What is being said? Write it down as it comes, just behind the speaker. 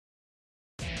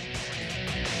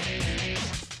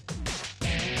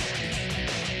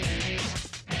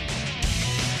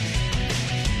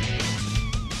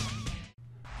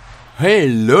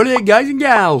Hello there guys and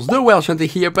gals, the Welsh Hunter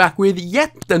here, back with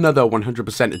yet another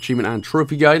 100% achievement and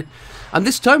trophy guide, and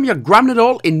this time we are grabbing it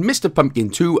all in Mr.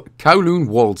 Pumpkin 2 Kowloon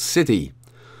Walled City.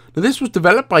 Now this was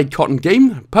developed by Cotton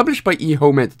Game, published by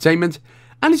eHome Entertainment,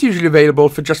 and is usually available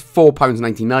for just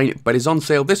 £4.99, but is on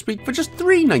sale this week for just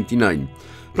 £3.99.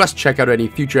 Plus check out any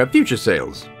future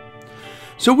sales.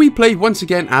 So we play once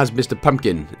again as Mr.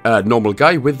 Pumpkin, a normal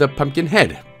guy with a pumpkin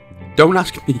head. Don't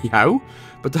ask me how,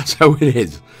 but that's how it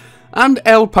is. And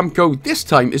El Pumpko this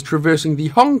time is traversing the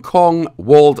Hong Kong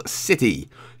walled city,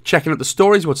 checking out the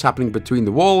stories, what's happening between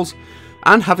the walls,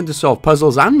 and having to solve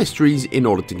puzzles and mysteries in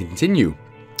order to continue.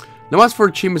 Now as for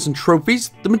achievements and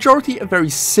trophies, the majority are very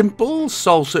simple: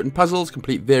 solve certain puzzles,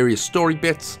 complete various story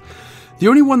bits. The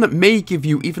only one that may give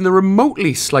you even the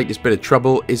remotely slightest bit of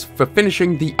trouble is for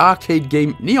finishing the arcade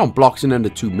game Neon Blocks in under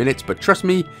 2 minutes, but trust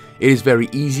me, it is very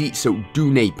easy, so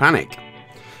do nae panic.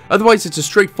 Otherwise, it's a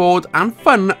straightforward and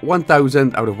fun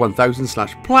 1000 out of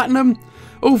 1000/platinum.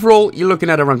 Overall, you're looking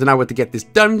at around an hour to get this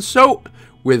done, so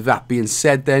with that being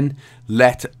said then,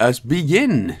 let us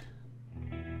begin.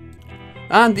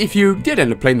 And if you did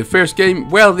end up playing the first game,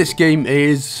 well, this game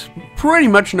is pretty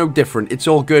much no different. It's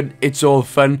all good, it's all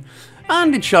fun,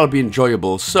 and it shall be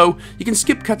enjoyable. So you can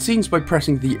skip cutscenes by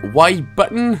pressing the Y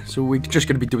button, so we're just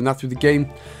going to be doing that through the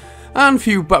game. And a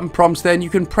few button prompts then. You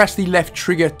can press the left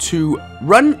trigger to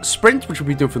run, sprint, which we'll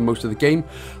be doing for most of the game.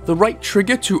 The right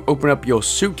trigger to open up your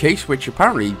suitcase, which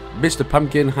apparently Mr.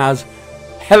 Pumpkin has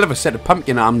hell of a set of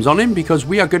pumpkin arms on him, because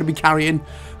we are going to be carrying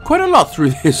quite a lot through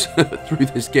this through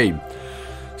this game.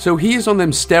 So he is on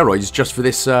them steroids just for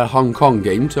this Hong Kong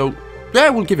game, so yeah,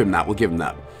 we'll give him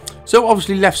that, So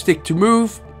obviously left stick to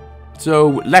move.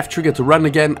 So left trigger to run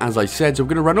again, as I said. So we're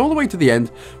going to run all the way to the end.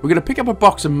 We're going to pick up a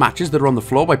box of matches that are on the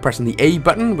floor by pressing the A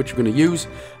button, which we're going to use.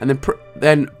 And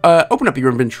then open up your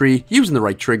inventory using the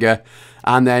right trigger.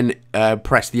 And then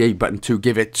press the A button to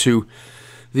give it to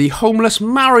the homeless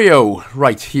Mario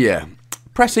right here.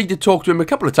 Press A to talk to him a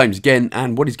couple of times again.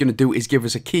 And what he's going to do is give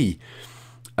us a key.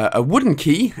 A wooden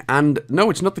key. And no,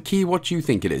 it's not the key what you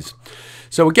think it is.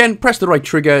 So again, press the right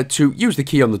trigger to use the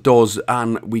key on the doors,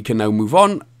 and we can now move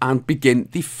on and begin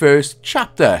the first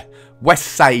chapter. West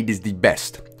side is the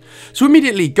best. So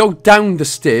immediately go down the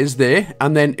stairs there,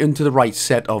 and then into the right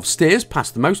set of stairs,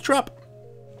 past the mousetrap.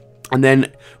 And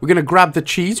then we're going to grab the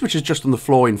cheese, which is just on the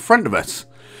floor in front of us.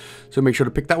 So make sure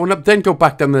to pick that one up, then go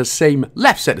back down the same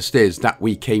left set of stairs that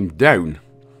we came down.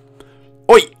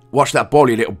 Oi! Watch that ball,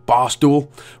 you little bar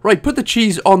stool. Right, put the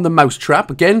cheese on the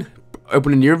mousetrap again.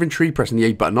 Opening your inventory, pressing the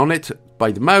A button on it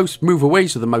by the mouse, move away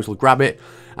so the mouse will grab it,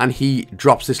 and he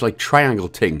drops this like triangle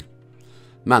thing.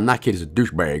 Man, that kid is a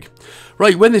douchebag.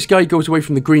 Right, when this guy goes away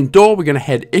from the green door, we're going to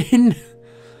head in,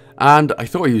 and I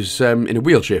thought he was in a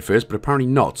wheelchair first, but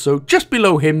apparently not. So just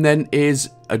below him then is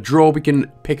a drawer we can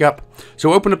pick up.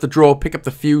 So open up the drawer, pick up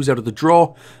the fuse out of the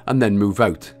drawer, and then move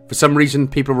out. For some reason,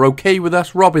 people are okay with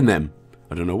us robbing them.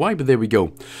 I don't know why, but there we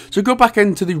go. So go back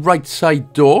into the right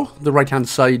side door, the right hand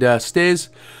side stairs,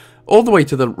 all the way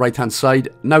to the right hand side.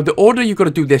 Now the order you've got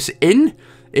to do this in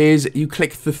is you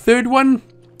click the third one,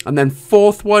 and then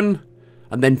fourth one,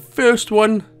 and then first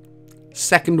one,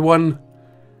 second one,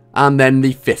 and then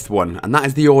the fifth one. And that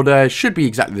is the order. Should be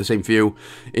exactly the same for you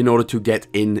in order to get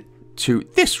into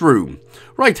this room.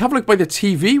 Right, have a look by the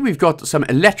TV. We've got some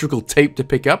electrical tape to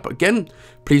pick up. Again,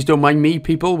 please don't mind me,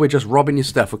 people. We're just robbing your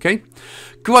stuff, okay?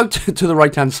 Go out to the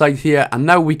right-hand side here, and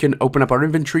now we can open up our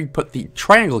inventory, put the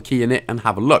triangle key in it, and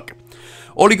have a look.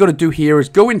 All you got to do here is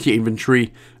go into your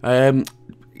inventory,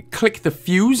 click the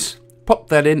fuse, pop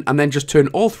that in, and then just turn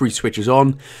all 3 switches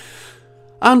on.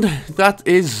 And that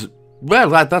is, well,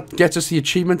 that gets us the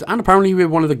achievement, and apparently we're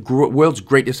one of the world's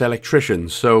greatest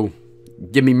electricians, so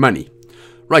give me money.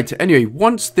 Right, anyway,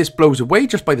 once this blows away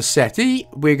just by the settee,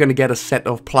 we're going to get a set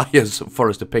of pliers for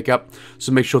us to pick up,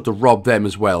 so make sure to rob them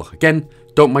as well. Again,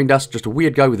 don't mind us, just a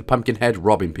weird guy with a pumpkin head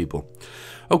robbing people.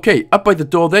 Okay, up by the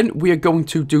door then, we are going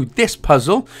to do this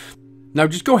puzzle. Now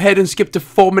just go ahead and skip to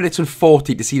 4 minutes and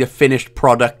 40 to see the finished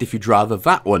product if you'd rather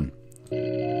that one.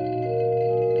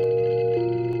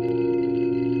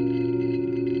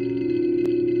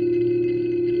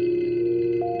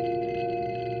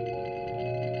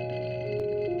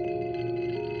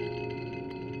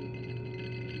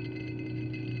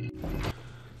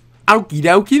 Okie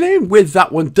dokie then, with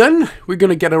that one done, we're going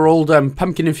to get our old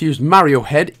pumpkin infused Mario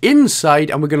head inside,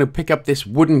 and we're going to pick up this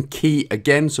wooden key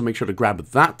again, so make sure to grab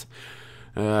that.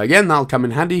 Again, that'll come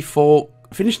in handy for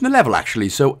finishing the level actually.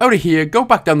 So out of here, go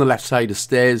back down the left side of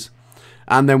stairs,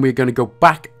 and then we're going to go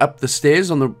back up the stairs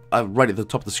on the right at the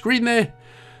top of the screen there,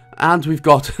 and we've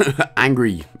got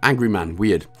Angry Man,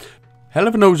 weird. hell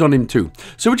of a nose on him too.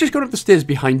 So we're just going up the stairs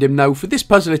behind him. Now, for this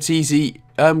puzzle, it's easy.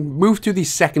 Move to the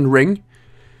second ring.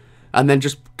 And then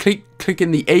just click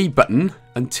in the A button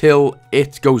until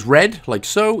it goes red, like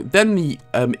so. Then the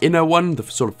inner one, the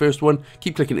sort of first one,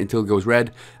 keep clicking it until it goes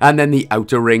red. And then the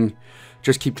outer ring,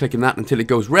 just keep clicking that until it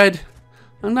goes red.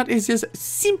 And that is as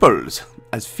simple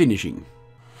as finishing.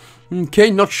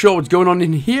 Okay, not sure what's going on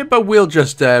in here, but we'll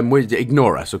just we'll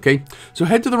ignore us, okay? So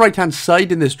head to the right-hand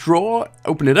side in this drawer,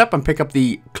 open it up and pick up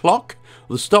the clock,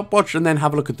 or the stopwatch, and then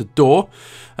have a look at the door.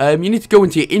 You need to go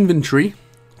into your inventory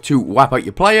to wipe out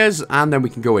your pliers, and then we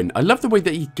can go in. I love the way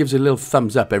that he gives a little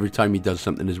thumbs up every time he does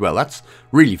something as well. That's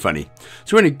really funny.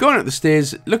 So we're going up the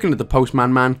stairs, looking at the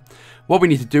postman man. What we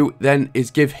need to do then is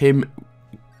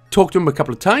talk to him a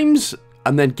couple of times,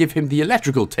 and then give him the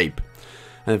electrical tape.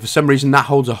 And for some reason that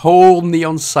holds a whole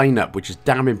neon sign up, which is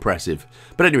damn impressive.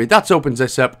 But anyway, that opens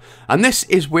this up. And this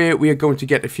is where we are going to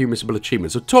get a few missable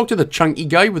achievements. So talk to the chunky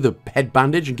guy with the head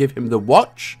bandage and give him the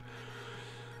watch.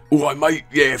 Alright mate,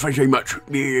 yeah, thanks very much.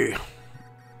 Yeah.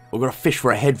 I've got a fish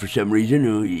for a head for some reason,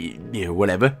 or, you know,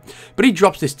 whatever. But he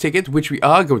drops this ticket, which we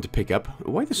are going to pick up.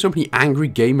 Why are there so many angry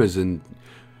gamers and...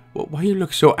 why you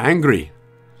look so angry?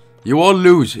 You all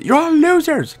lose. You're all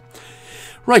losers!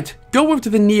 Right, go over to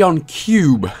the Neon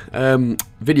Cube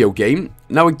video game.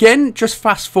 Now again, just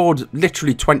fast forward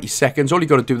literally 20 seconds. All you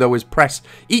got to do though is press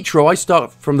each row. I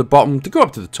start from the bottom to go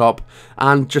up to the top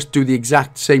and just do the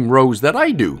exact same rows that I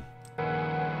do.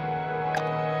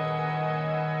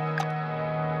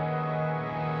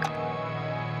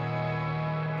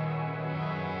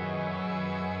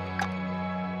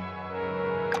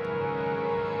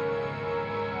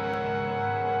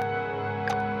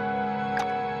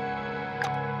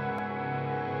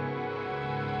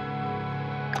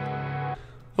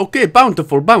 Okay,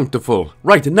 bountiful, bountiful.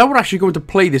 Right, and now we're actually going to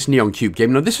play this Neon Cube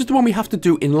game. Now, this is the one we have to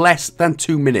do in less than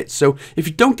 2 minutes. So, if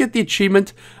you don't get the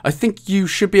achievement, I think you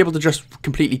should be able to just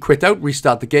completely quit out,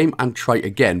 restart the game, and try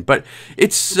again. But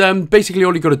it's basically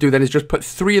all you got to do then is just put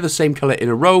 3 of the same colour in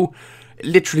a row.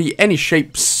 Literally any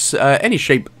shape,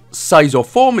 size or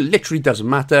form, it literally doesn't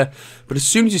matter. But as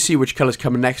soon as you see which colour's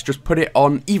coming next, just put it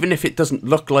on, even if it doesn't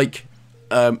look like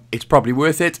it's probably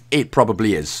worth it. It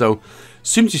probably is. So, as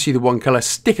soon as you see the one colour,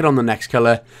 stick it on the next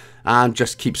colour and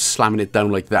just keep slamming it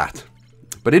down like that.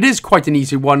 But it is quite an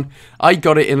easy one. I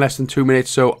got it in less than 2 minutes,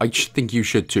 so I think you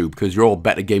should too, because you're all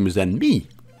better gamers than me.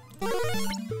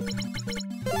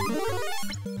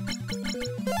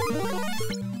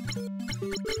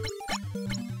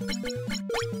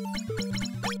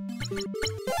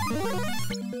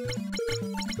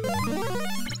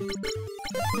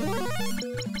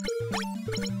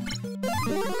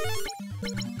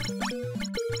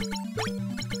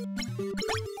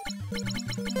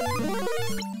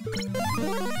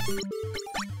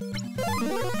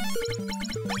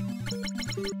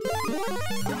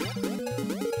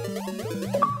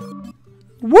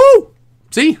 Woo!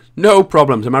 See? No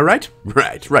problems, am I right?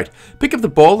 Right. Pick up the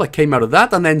ball that came out of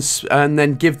that, and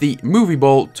then give the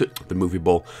ball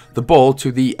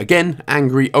to the again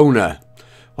angry owner.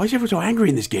 Why is everyone so angry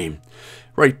in this game?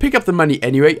 Right, pick up the money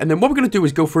anyway, and then what we're going to do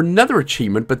is go for another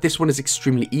achievement, but this one is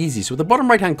extremely easy. So at the bottom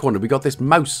right-hand corner, we got this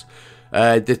mouse,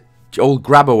 the old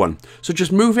grabber one. So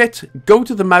just move it, go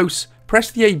to the mouse,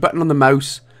 press the A button on the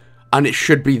mouse, and it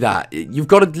should be that. You've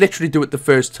got to literally do it the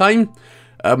first time.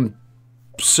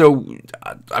 So,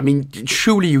 I mean,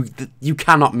 surely you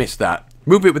cannot miss that.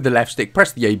 Move it with the left stick,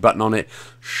 press the A button on it.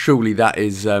 Surely that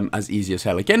is as easy as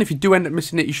hell. Again, if you do end up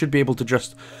missing it, you should be able to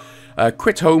just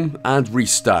quit home and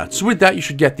restart. So with that, you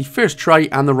should get the first try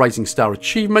and the Rising Star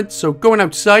achievement. So going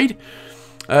outside,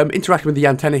 interacting with the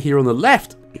antenna here on the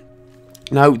left.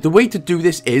 Now, the way to do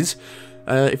this is,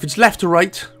 if it's left to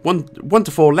right, 1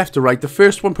 to 4, left to right, the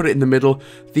first one, put it in the middle.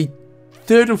 The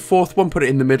third and fourth one, put it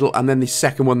in the middle, and then the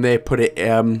second one there, put it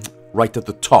right at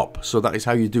the top. So that is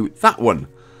how you do that one.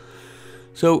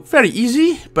 So very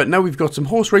easy, but now we've got some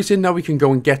horse racing. Now we can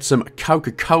go and get some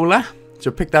Coca-Cola. So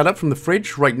pick that up from the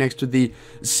fridge right next to the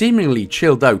seemingly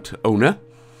chilled out owner.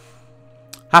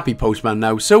 Happy postman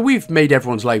now. So we've made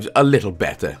everyone's lives a little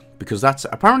better, because that's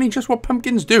apparently just what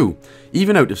pumpkins do,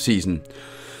 even out of season.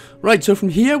 Right, so from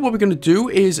here, what we're going to do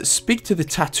is speak to the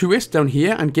tattooist down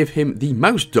here and give him the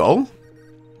mouse doll.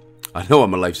 I know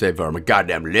I'm a lifesaver, I'm a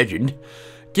goddamn legend.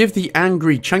 Give the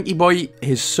angry chunky boy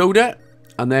his soda,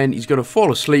 and then he's going to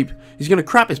fall asleep. He's going to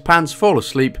crap his pants, fall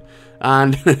asleep,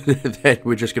 and then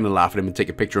we're just going to laugh at him and take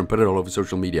a picture and put it all over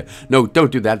social media. No,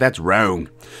 don't do that, that's wrong.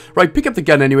 Right, pick up the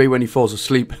gun anyway when he falls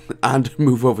asleep, and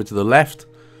move over to the left.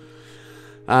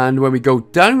 And when we go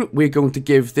down, we're going to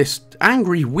give this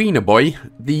angry wiener boy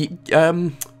the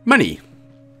money.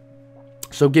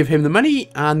 So give him the money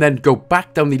and then go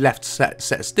back down the left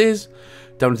set of stairs,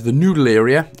 down to the noodle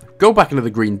area, go back into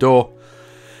the green door,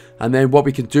 and then what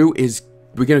we can do is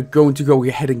we're going to go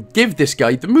ahead and give this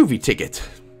guy the movie ticket.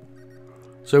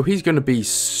 So he's going to be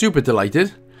super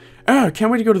delighted. Oh, I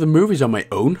can't wait to go to the movies on my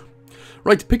own.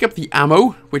 Right, pick up the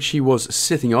ammo, which he was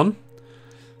sitting on.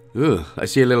 Ugh, I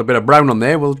see a little bit of brown on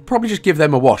there. We'll probably just give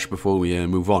them a wash before we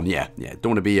move on. Yeah, don't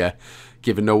want to be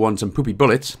giving no one some poopy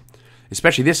bullets.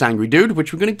 Especially this angry dude,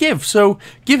 which we're going to give. So,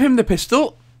 give him the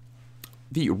pistol.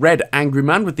 The red angry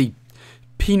man with the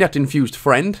peanut-infused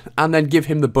friend. And then give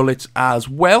him the bullets as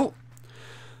well.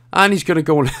 And he's going to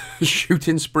go on a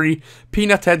shooting spree.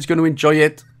 Peanut Head's going to enjoy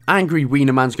it. Angry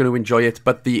Wiener Man's going to enjoy it.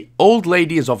 But the old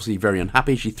lady is obviously very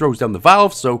unhappy. She throws down the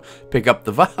valve, so pick up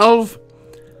the valve.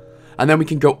 And then we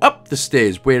can go up the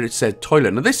stairs where it says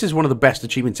toilet. Now, this is one of the best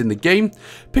achievements in the game.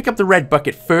 Pick up the red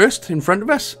bucket first in front of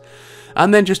us.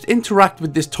 And then just interact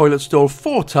with this toilet stall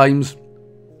 4 times.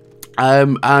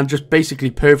 And just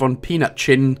basically perv on Peanut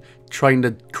Chin, trying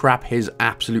to crap his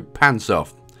absolute pants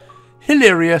off.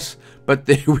 Hilarious, but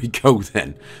there we go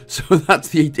then. So that's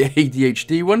the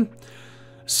ADHD one.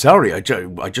 Sorry, I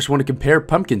just want to compare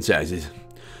pumpkin sizes.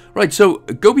 Right, so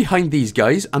go behind these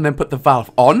guys and then put the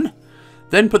valve on.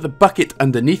 Then put the bucket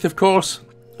underneath, of course.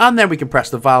 And then we can press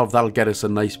the valve. That'll get us a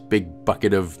nice big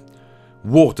bucket of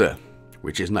water,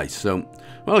 which is nice. So,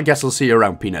 well, I guess I'll see you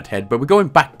around, Peanut Head. But we're going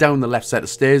back down the left set of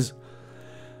stairs.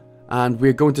 And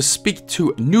we're going to speak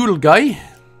to Noodle Guy.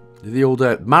 The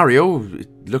older Mario.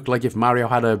 It looked like if Mario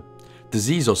had a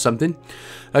disease or something.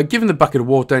 Give him the bucket of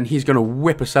water and he's going to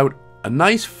whip us out a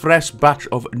nice fresh batch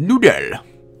of noodle.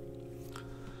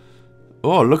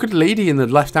 Oh, look at the lady in the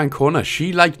left-hand corner.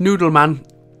 She liked Noodle Man.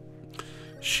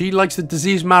 She likes the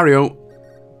diseased Mario.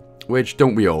 Which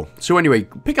don't we all? So anyway,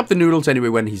 pick up the noodles anyway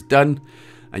when he's done.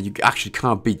 And you actually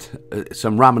can't beat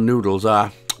some ramen noodles.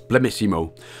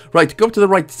 Blemissimo. Right, go up to the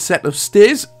right set of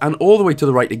stairs. And all the way to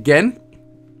the right again.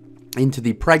 Into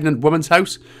the pregnant woman's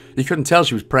house. You couldn't tell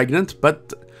she was pregnant.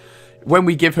 But when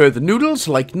we give her the noodles,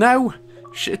 like now,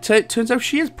 it turns out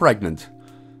she is pregnant.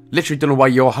 Literally don't know why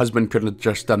your husband couldn't have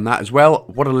just done that as well.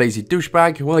 What a lazy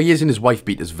douchebag. Well, he is in his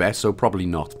wife-beater's vest, so probably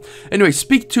not. Anyway,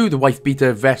 speak to the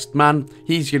wife-beater vest man.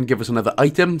 He's going to give us another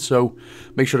item, so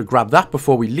make sure to grab that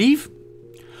before we leave.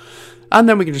 And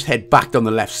then we can just head back down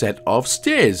the left set of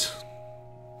stairs.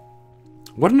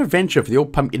 What an adventure for the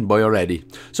old pumpkin boy already.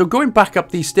 So going back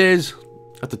up these stairs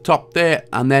at the top there,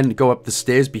 and then go up the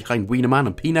stairs behind Wiener Man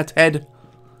and Peanut Head.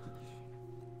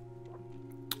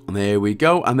 There we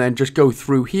go, and then just go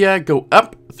through here, go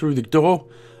up through the door,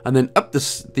 and then up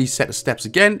these set of steps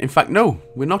again. In fact, no,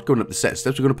 we're not going up the set of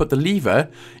steps. We're going to put the lever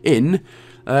in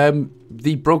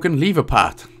the broken lever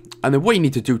part. And then what you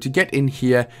need to do to get in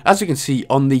here, as you can see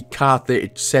on the card there,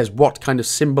 it says what kind of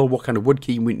symbol, what kind of wood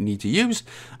key we need to use,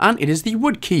 and it is the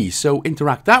wood key. So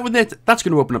interact that with it. That's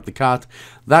going to open up the card.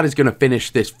 That is going to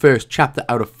finish this first chapter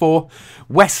out of 4.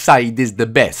 West Side is the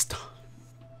best.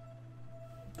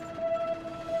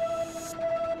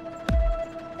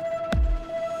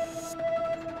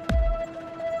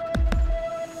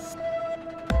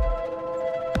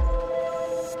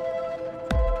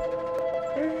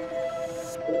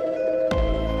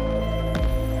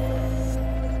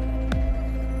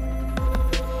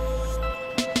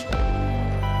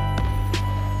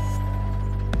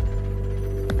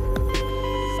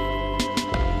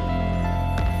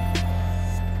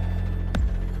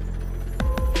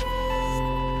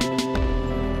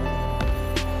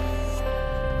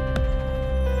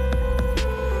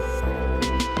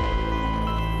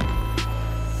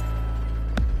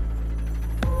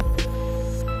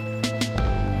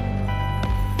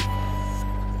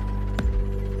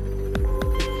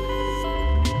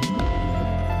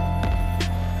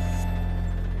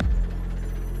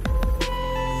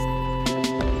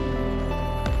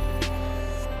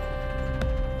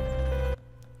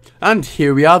 And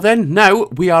here we are then. Now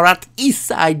we are at East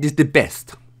Side is the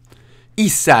best.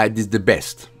 East Side is the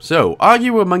best. So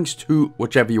argue amongst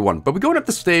whichever you want. But we're going up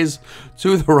the stairs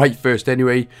to the right first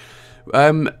anyway.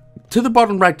 To the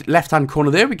bottom right left hand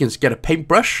corner there we can get a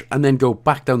paintbrush and then go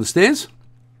back down the stairs.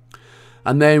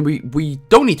 And then we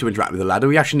don't need to interact with the ladder.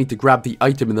 We actually need to grab the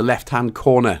item in the left hand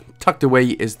corner. Tucked away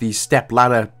is the step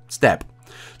ladder step.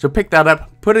 So pick that up,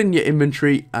 put it in your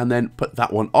inventory, and then put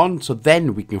that one on. So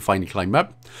then we can finally climb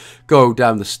up. Go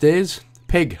down the stairs.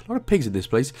 Pig. A lot of pigs in this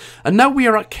place. And now we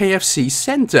are at KFC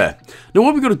Center. Now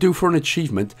what we've got to do for an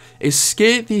achievement is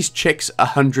scare these chicks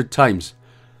 100 times.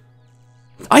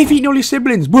 I've eaten all your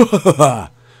siblings.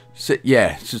 So,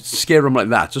 yeah, just scare them like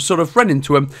that. So sort of run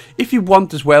into them. If you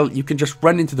want as well, you can just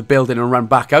run into the building and run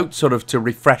back out, sort of to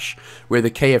refresh where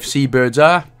the KFC birds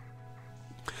are.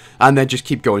 And then just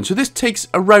keep going. So this takes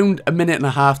around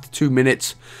 1.5 to 2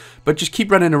 minutes. But just keep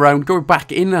running around, go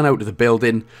back in and out of the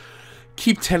building.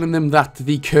 Keep telling them that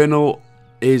the Colonel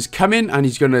is coming and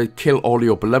he's going to kill all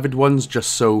your beloved ones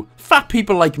just so fat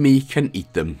people like me can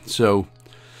eat them. So,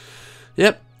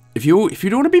 yep. If you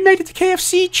don't want to be made into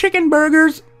KFC chicken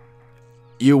burgers,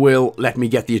 you will let me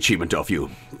get the achievement off you.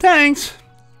 Thanks.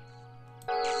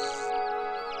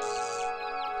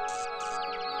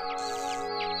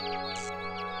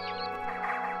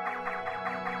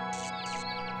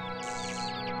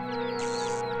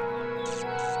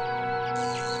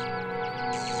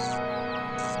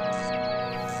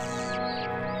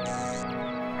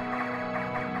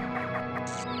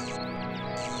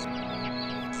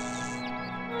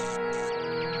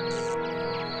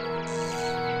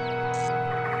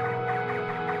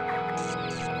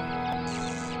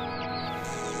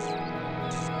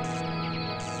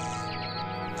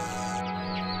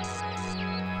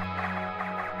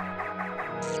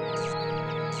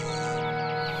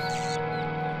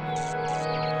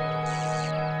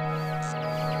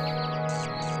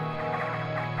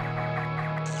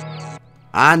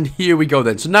 And here we go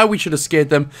then. So now we should have scared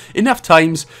them enough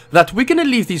times that we're going to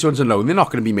leave these ones alone. They're not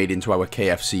going to be made into our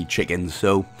KFC chickens.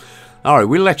 So, alright,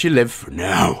 we'll let you live for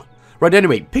now. Right,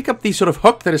 anyway, pick up the sort of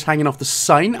hook that is hanging off the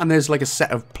sign. And there's like a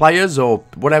set of pliers or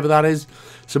whatever that is.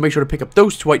 So make sure to pick up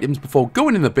those 2 items before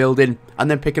going in the building.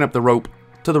 And then picking up the rope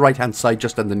to the right-hand side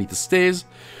just underneath the stairs.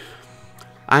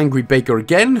 Angry Baker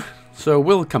again. So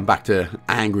we'll come back to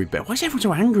Angry Baker. Why is everyone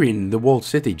so angry in the walled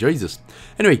city? Jesus.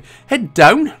 Anyway, head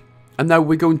down. And now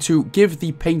we're going to give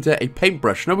the painter a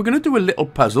paintbrush. Now we're going to do a little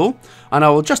puzzle. And I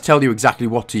will just tell you exactly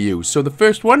what to use. So the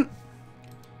first one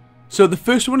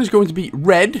is going to be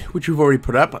red, which we've already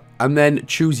put up. And then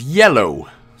choose yellow.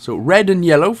 So red and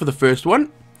yellow for the first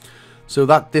one. So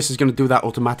this is going to do that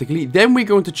automatically. Then we're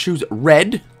going to choose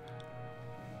red.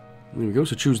 There we go.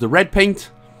 So choose the red paint.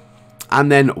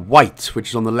 And then white, which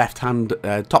is on the left-hand,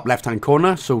 top left-hand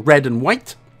corner. So red and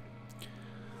white.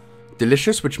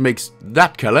 Delicious, which makes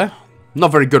that colour.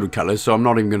 Not very good with colours, so I'm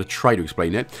not even going to try to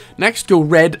explain it. Next, go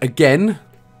red again.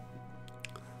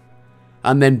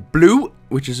 And then blue,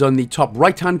 which is on the top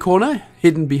right-hand corner.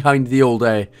 Hidden behind the old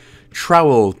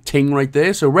trowel ting right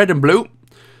there. So red and blue.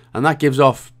 And that gives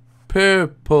off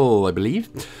purple, I believe.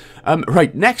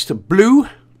 Right, next, blue.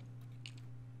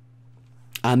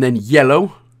 And then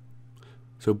yellow.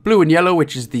 So blue and yellow,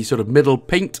 which is the sort of middle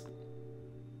paint.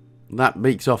 That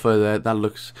makes off that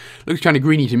looks kind of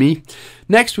greeny to me.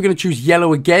 Next, we're going to choose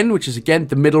yellow again, which is again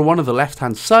the middle one of the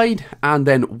left-hand side. And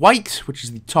then white, which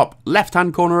is the top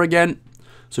left-hand corner again.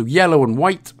 So yellow and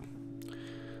white.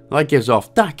 That gives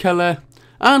off that colour.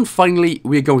 And finally,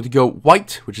 we're going to go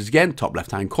white, which is again top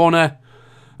left-hand corner.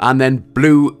 And then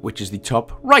blue, which is the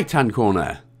top right-hand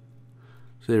corner.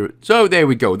 So there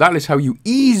we go. That is how you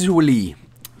easily,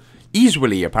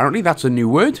 apparently, that's a new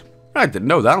word. I didn't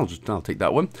know that. I'll take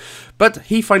that one. But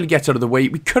he finally gets out of the way.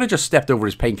 We could have just stepped over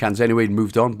his paint cans anyway and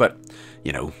moved on. But,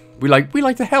 you know, we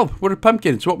like to help. We're a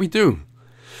pumpkin. It's what we do.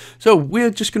 So we're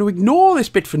just going to ignore this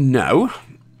bit for now.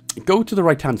 Go to the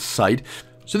right-hand side.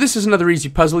 So this is another easy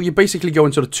puzzle. You're basically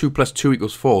going sort of 2 plus 2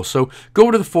 equals 4. So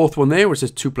go to the fourth one there where it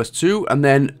says 2 plus 2. And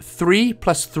then 3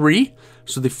 plus 3.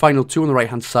 So the final 2 on the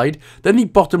right-hand side. Then the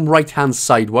bottom right-hand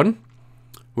side one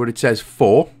where it says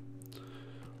 4.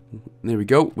 There we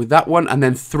go, with that one, and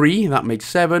then 3, that makes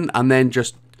 7, and then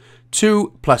just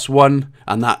 2 plus 1,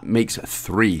 and that makes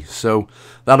 3. So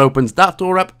that opens that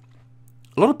door up.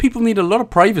 A lot of people need a lot of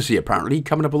privacy, apparently,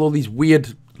 coming up with all these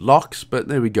weird locks, but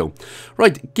there we go.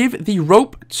 Right, give the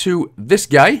rope to this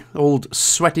guy, old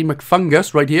Sweaty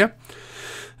McFungus, right here.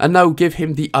 And now give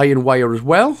him the iron wire as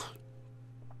well.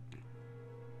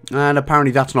 And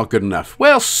apparently that's not good enough.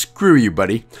 Well, screw you,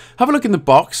 buddy. Have a look in the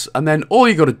box, and then all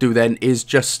you got to do then is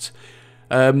just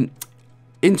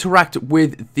interact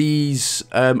with these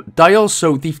dials.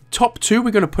 So the top 2,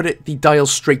 we're going to put the dial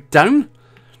straight down.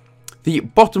 The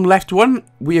bottom left one,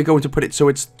 we are going to put it so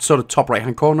it's sort of top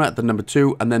right-hand corner at the number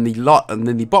 2, and then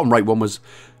the bottom right one was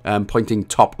pointing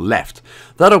top left.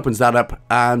 That opens that up,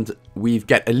 and we've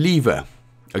got a lever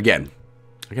again.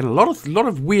 Again, a lot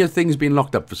of weird things being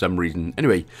locked up for some reason.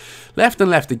 Anyway, left and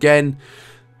left again.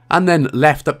 And then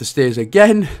left up the stairs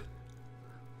again.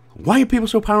 Why are people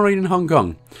so paranoid in Hong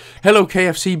Kong? Hello,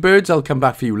 KFC birds. I'll come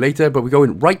back for you later. But we're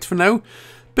going right for now.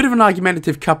 Bit of an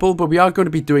argumentative couple. But we are going to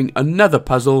be doing another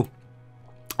puzzle.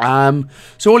 So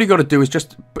all you got to do is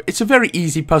just... It's a very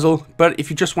easy puzzle. But if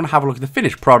you just want to have a look at the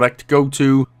finished product, go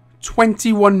to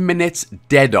 21 minutes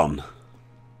dead on.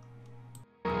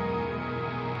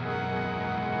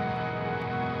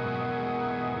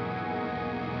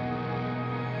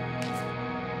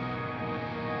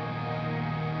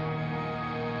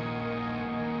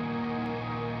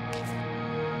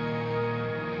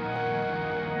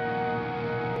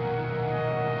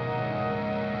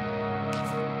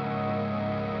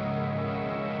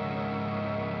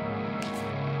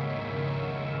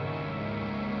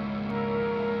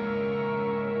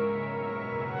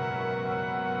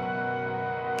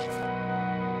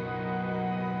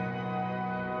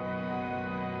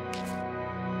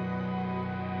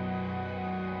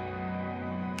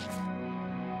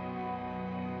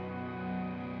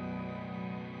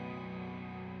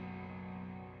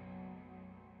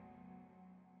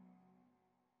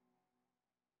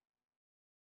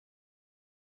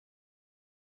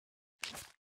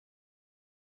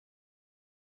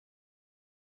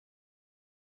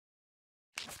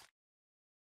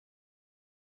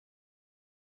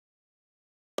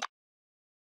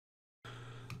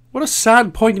 What a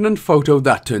sad, poignant photo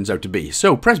that turns out to be.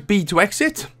 So, press B to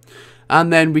exit,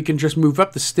 and then we can just move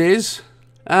up the stairs.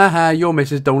 Your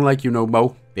missus don't like you no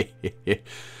more.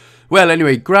 Well,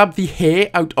 anyway, grab the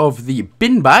hair out of the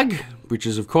bin bag, which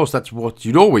is, of course, that's what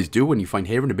you'd always do when you find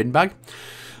hair in a bin bag.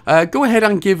 Go ahead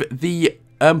and give the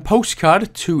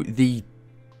postcard to the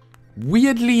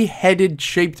weirdly headed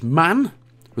shaped man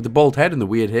with the bald head and the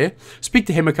weird hair. Speak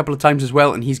to him a couple of times as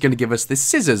well, and he's going to give us the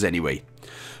scissors anyway.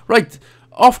 Right.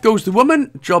 Off goes the woman.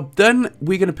 Job done.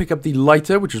 We're going to pick up the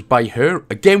lighter, which was by her.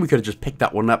 Again, we could have just picked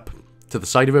that one up to the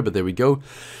side of her, but there we go.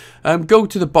 Go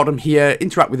to the bottom here,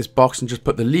 interact with this box, and just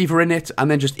put the lever in it, and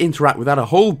then just interact with that a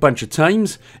whole bunch of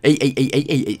times. And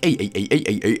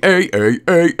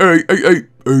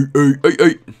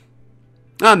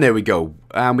there we go.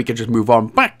 And we can just move on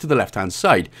back to the left-hand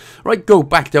side. Right, go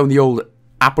back down the old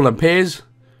apple and pears.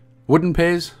 Wooden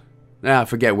pears. I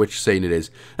forget which saying it is.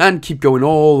 And keep going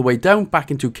all the way down, back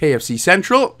into KFC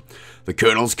Central. The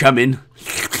Colonel's coming.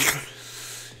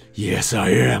 Yes, I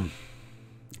am.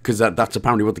 Because that's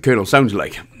apparently what the Colonel sounds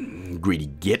like. Greedy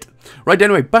git. Right,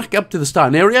 anyway, back up to the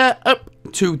starting area. Up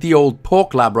to the old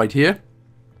pork lab right here.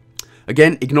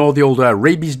 Again, ignore the old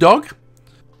rabies dog.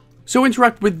 So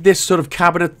interact with this sort of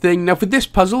cabinet thing. Now, for this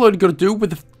puzzle, all you've got to do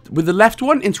with the left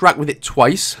one, interact with it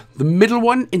twice. The middle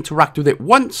one, interact with it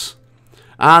once.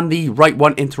 And the right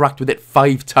one, interact with it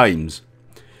 5 times.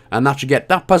 And that should get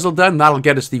that puzzle done. That'll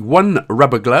get us the 1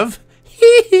 rubber glove.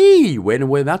 Hee hee! We know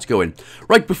where that's going.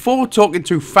 Right, before talking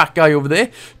to fat guy over there,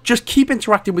 just keep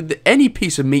interacting with any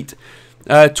piece of meat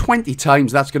 20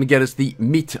 times. That's going to get us the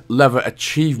Meatlover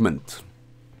achievement.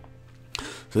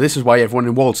 So this is why everyone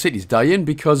in Walled City is dying,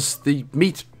 because the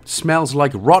meat smells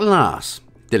like rotten ass.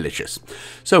 Delicious.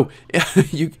 So,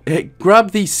 you grab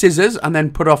the scissors and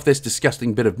then put off this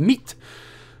disgusting bit of meat.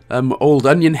 Old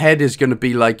onion head is going to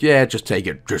be like, yeah, just take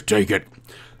it. Just take it.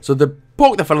 So the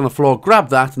pork that fell on the floor, grab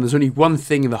that, and there's only one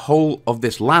thing in the whole of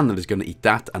this land that is going to eat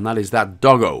that, and that is that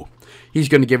doggo. He's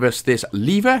going to give us this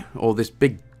lever, or this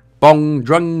big bong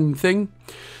drum thing,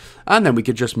 and then we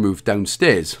could just move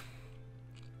downstairs.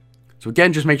 So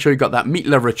again, just make sure you got that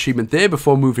Meatlover achievement there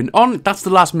before moving on. That's the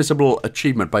last missable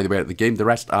achievement, by the way, of the game. The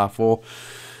rest are for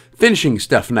finishing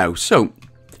stuff now. So,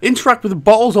 interact with the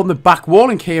bottles on the back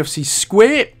wall in KFC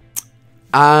Square.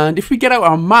 And if we get out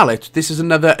our mallet, this is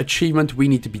another achievement we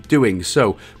need to be doing.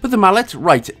 So, put the mallet,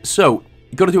 right, so,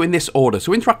 you've got to do it in this order.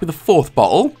 So, interact with the 4th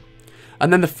bottle,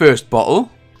 and then the 1st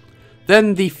bottle,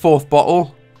 then the 4th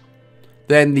bottle,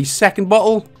 then the 2nd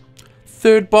bottle,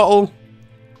 3rd bottle,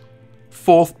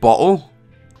 4th bottle,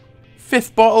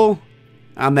 5th bottle,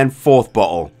 and then 4th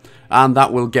bottle. And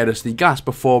that will get us the Gas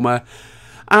Performer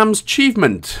Am's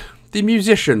achievement, the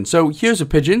musician. So here's a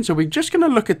pigeon. So we're just going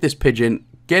to look at this pigeon,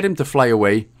 get him to fly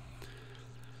away.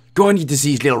 Go on, you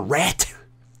diseased little rat.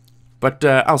 But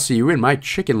I'll see you in my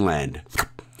chicken land.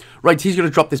 Right, he's going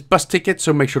to drop this bus ticket,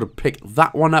 so make sure to pick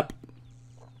that one up.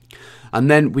 And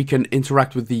then we can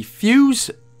interact with the fuse.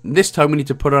 This time we need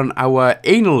to put on our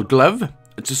anal glove.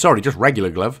 Sorry, just regular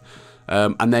glove.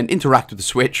 And then interact with the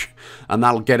switch. And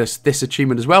that'll get us this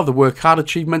achievement as well, the work hard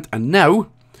achievement. And now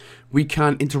we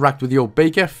can interact with the old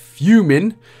baker,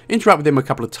 fuming. Interact with him a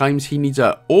couple of times. He needs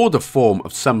an order form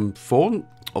of some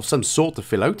sort to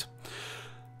fill out.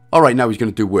 Alright, now he's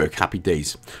going to do work. Happy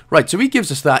days. Right, so he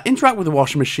gives us that. Interact with the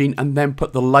washing machine and then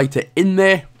put the lighter in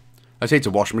there. I say it's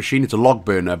a washing machine, it's a log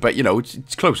burner, but you know,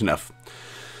 it's close enough.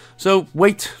 So,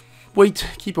 wait,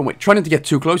 keep on waiting. Try not to get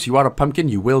too close. You are a pumpkin,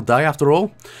 you will die after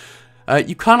all.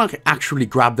 You cannot actually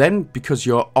grab them because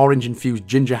your orange infused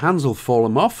ginger hands will fall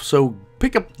them off. So,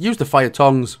 use the fire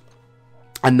tongs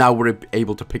And now we're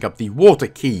able to pick up the water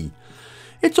key.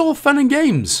 It's all fun and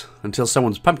games until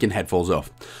someone's pumpkin head falls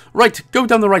off. Right, go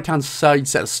down the right-hand side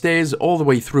set of stairs all the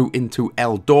way through into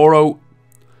El Doro.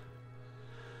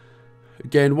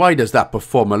 Again, why does that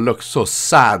performer look so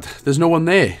sad? There's no one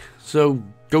there. So,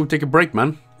 go take a break,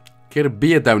 man. Get a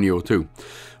beer down here or two.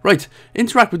 Right,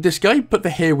 interact with this guy. Put the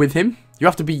hair with him. You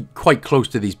have to be quite close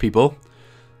to these people.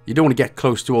 You don't want to get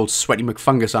close to old sweaty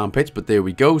McFungus armpits, but there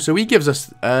we go. So he gives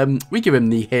us, we give him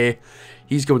the hair.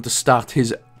 He's going to start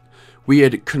his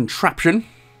weird contraption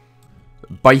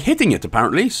by hitting it,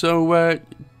 apparently. So,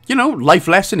 you know, life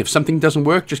lesson. If something doesn't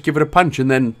work, just give it a punch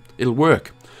and then it'll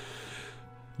work.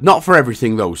 Not for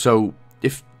everything, though. So,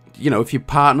 if, you know, if your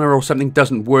partner or something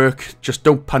doesn't work, just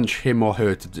don't punch him or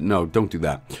her. No, don't do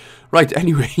that. Right,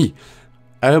 anyway,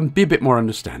 be a bit more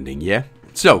understanding, yeah?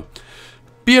 So,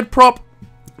 beard prop.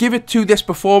 Give it to this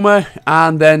performer,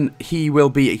 and then he will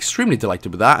be extremely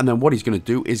delighted with that. And then what he's going to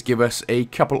do is give us a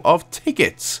couple of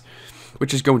tickets,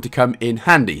 which is going to come in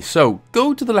handy. So,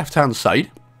 go to the left-hand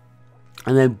side,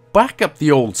 and then back up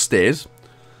the old stairs.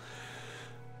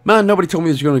 Man, nobody told me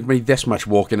there's going to be this much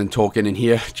walking and talking in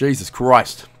here. Jesus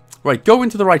Christ. Right, go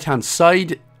into the right-hand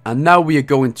side, and now we are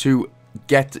going to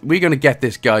get... We're going to get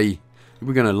this guy...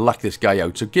 We're going to luck this guy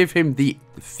out. So, give him the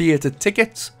theatre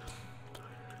tickets.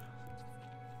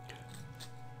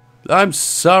 I'm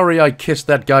sorry I kissed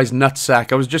that guy's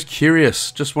nutsack. I was just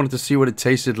curious. Just wanted to see what it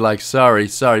tasted like. Sorry.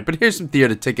 But here's some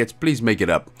theatre tickets. Please make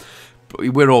it up.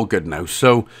 We're all good now.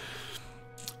 So,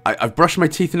 I've brushed my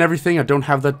teeth and everything. I don't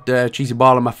have that cheesy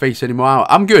ball on my face anymore.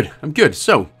 I'm good.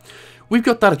 So, we've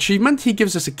got that achievement. He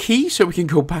gives us a key so we can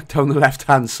go back down the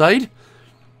left-hand side.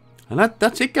 And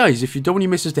that's it, guys. If you don't want your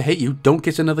missus to hate you, don't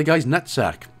kiss another guy's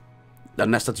nutsack.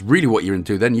 Unless that's really what you're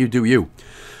into, then you do you.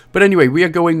 But anyway, we are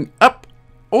going up.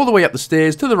 All the way up the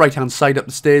stairs, to the right-hand side up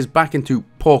the stairs, back into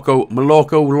Porco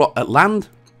Malorco land.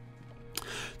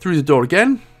 Through the door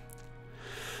again.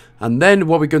 And then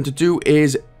what we're going to do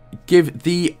is give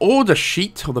the order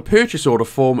sheet, or the purchase order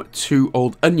form, to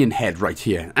old Onion Head right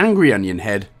here. Angry Onion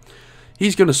Head.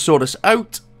 He's going to sort us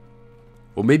out.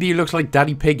 Or maybe he looks like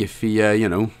Daddy Pig if he, you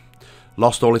know,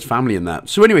 lost all his family in that.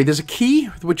 So anyway, there's a key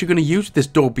which you're going to use, this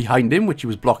door behind him, which he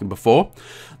was blocking before.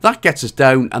 That gets us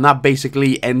down, and that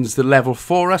basically ends the level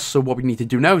for us. So what we need to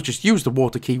do now is just use the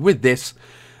water key with this,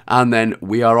 and then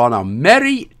we are on our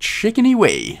merry chickeny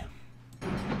way.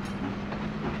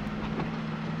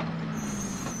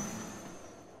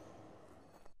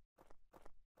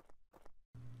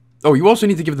 Oh, you also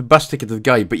need to give the bus ticket to the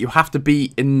guy, but you have to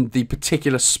be in the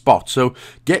particular spot. So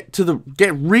get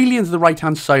really into the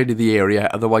right-hand side of the area.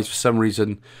 Otherwise, for some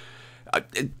reason,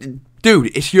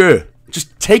 dude, it's you.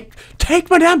 Just take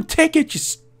my damn ticket, you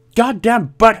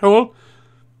goddamn butthole.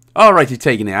 All right, you're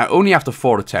taking it out. Only after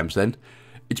 4 attempts, then.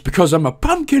 It's because I'm a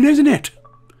pumpkin, isn't it?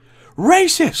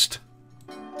 Racist.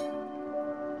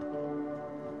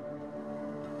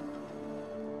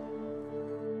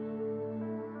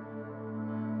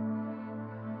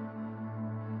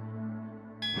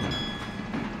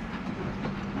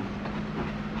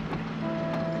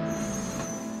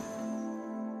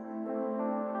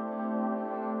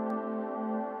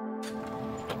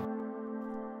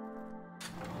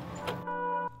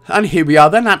 And here we are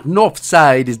then, that north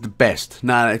side is the best.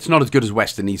 Nah, it's not as good as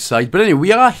west and east side. But anyway,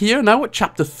 we are here now at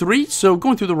chapter 3. So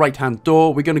going through the right hand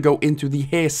door, we're going to go into the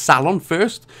hair salon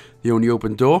first. The only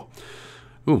open door.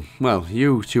 Oh, well,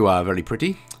 you two are very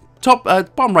pretty.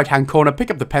 Bottom right hand corner,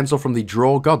 pick up the pencil from the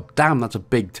drawer. God damn, that's a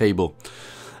big table.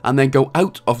 And then go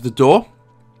out of the door.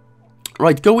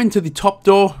 Right, go into the top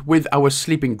door with our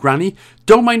sleeping granny.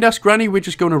 Don't mind us, granny, we're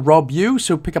just going to rob you.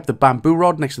 So pick up the bamboo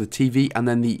rod next to the TV and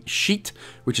then the sheet,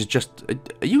 which is just...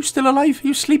 Are you still alive? Are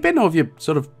you sleeping? Or have your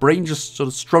sort of brain just sort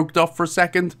of stroked off for a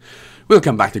second? We'll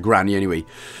come back to granny anyway.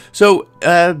 So,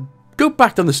 go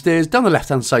back down the stairs, down the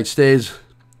left-hand side stairs.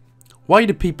 Why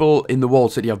do people in the wall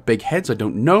city have big heads? I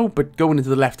don't know, but going into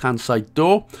the left-hand side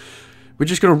door. We're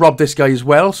just going to rob this guy as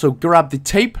well. So grab the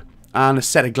tape and a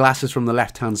set of glasses from the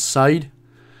left-hand side.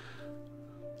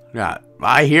 Yeah,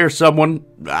 I hear someone.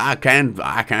 I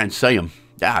can't see him.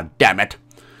 Ah, damn it.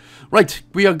 Right,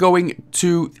 we are going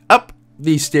to up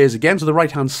these stairs again. So the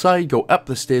right-hand side, go up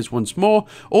the stairs once more,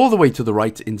 all the way to the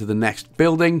right into the next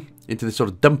building, into this sort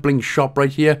of dumpling shop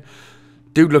right here.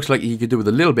 Dude looks like he could do with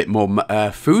a little bit more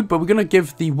food, but we're going to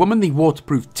give the woman the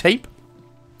waterproof tape.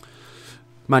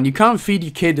 Man, you can't feed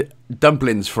your kid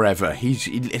dumplings forever.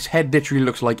 His head literally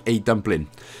looks like a dumpling.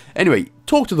 Anyway,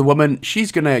 talk to the woman.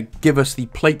 She's going to give us the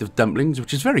plate of dumplings,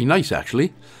 which is very nice,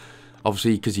 actually.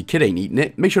 Obviously, because your kid ain't eating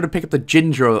it. Make sure to pick up the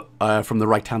ginger from the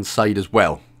right-hand side as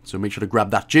well. So make sure to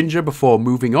grab that ginger before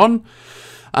moving on.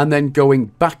 And then going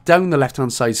back down the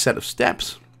left-hand side set of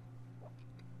steps.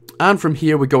 And from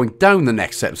here, we're going down the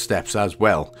next set of steps as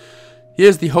well.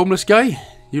 Here's the homeless guy.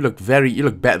 You look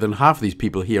better than half of these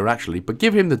people here, actually. But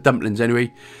give him the dumplings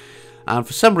anyway. And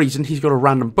for some reason, he's got a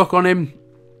random book on him.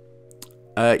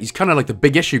 He's kind of like the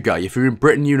big issue guy. If you're in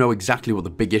Britain, you know exactly what the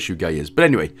big issue guy is. But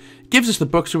anyway, gives us the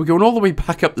book. So we're going all the way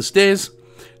back up the stairs.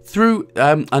 Through,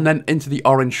 and then into the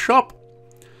orange shop.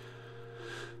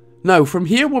 Now, from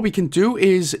here, what we can do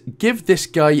is give this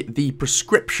guy the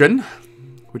prescription.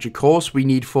 Which, of course, we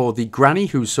need for the granny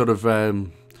who's sort of, I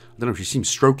don't know if she seems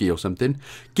strokey or something.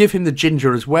 Give him the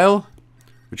ginger as well.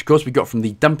 Which, of course, we got from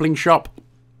the dumpling shop.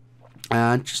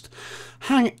 And just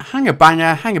hang a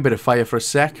banger, hang a bit of fire for a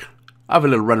sec. Have a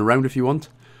little run around if you want.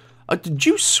 Did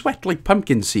you sweat like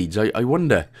pumpkin seeds? I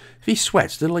wonder. If he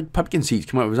sweats, do like pumpkin seeds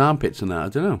come out of his armpits and that? I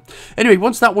don't know. Anyway,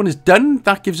 once that one is done,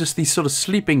 that gives us these sort of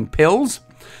sleeping pills.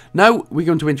 Now, we're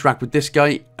going to interact with this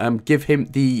guy. Give him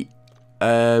the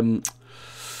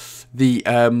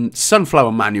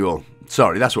sunflower manual.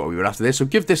 Sorry, that's what we were after this. So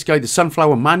give this guy the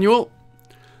sunflower manual.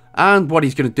 And what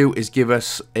he's going to do is give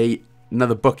us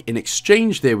another book in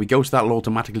exchange. There we go. So that'll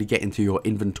automatically get into your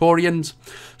inventorians.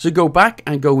 So go back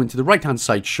and go into the right-hand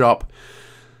side shop.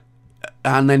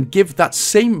 And then give that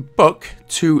same book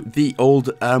to the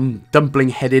old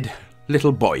dumpling-headed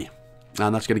little boy.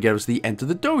 And that's going to give us the Enter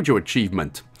the Dojo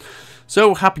achievement.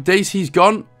 So, happy days, he's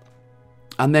gone.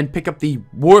 And then pick up the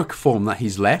work form that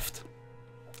he's left.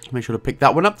 Make sure to pick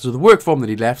that one up. So the work form that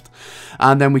he left.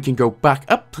 And then we can go back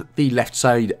up the left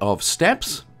side of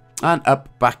steps. And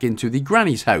up back into the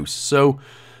granny's house. So,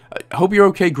 I hope you're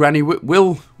okay, Granny.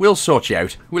 We'll sort you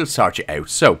out. We'll sort you out.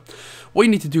 So, what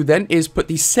you need to do then is put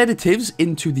the sedatives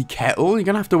into the kettle. You're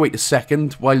going to have to wait a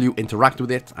second while you interact with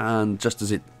it. And just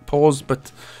as it paused.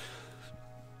 But,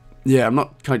 yeah,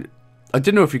 I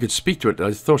didn't know if you could speak to it.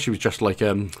 I thought she was just like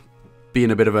being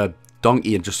a bit of a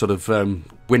donkey and just sort of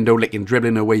window licking,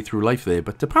 dribbling her way through life there.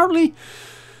 But apparently,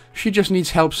 she just needs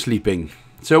help sleeping.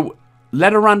 So,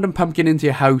 let a random pumpkin into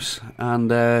your house and,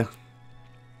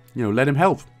 let him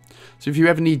help. So if you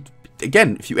ever need,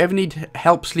 again, if you ever need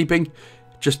help sleeping,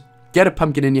 just get a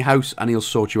pumpkin in your house and he'll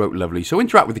sort you out lovely. So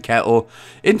interact with the kettle,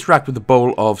 interact with the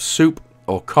bowl of soup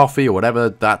or coffee or whatever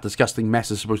that disgusting mess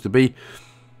is supposed to be.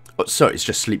 Oh, sorry, it's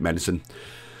just sleep medicine.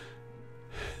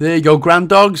 There you go, grand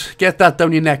dogs. Get that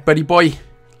down your neck, buddy boy.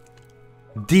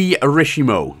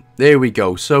 D'Arishimo. There we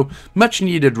go. So, much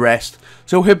needed rest.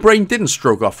 So, her brain didn't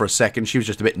stroke off for a second. She was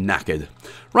just a bit knackered.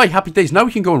 Right, happy days. Now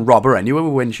we can go and rob her anyway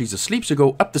when she's asleep. So,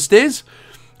 go up the stairs,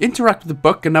 interact with the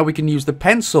book, and now we can use the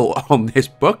pencil on this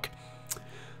book.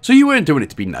 So, you weren't doing it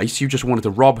to be nice. You just wanted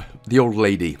to rob the old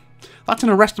lady. That's an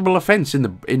arrestable offence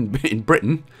in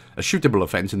Britain. A shootable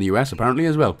offence in the US, apparently,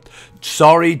 as well.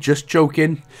 Sorry, just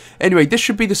joking. Anyway, this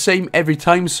should be the same every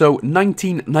time. So,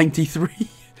 1993.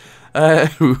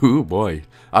 Oh, boy.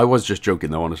 I was just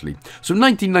joking, though, honestly. So,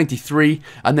 1993,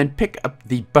 and then pick up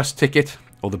the bus ticket,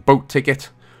 or the boat ticket,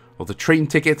 or the train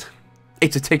ticket.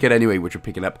 It's a ticket anyway, which we're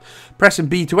picking up. Pressing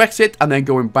B to exit, and then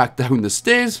going back down the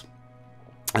stairs,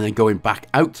 and then going back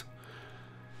out.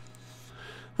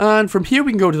 And from here,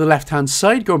 we can go to the left-hand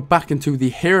side, going back into the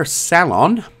hair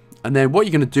salon. And then what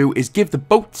you're going to do is give the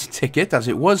boat ticket, as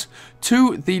it was,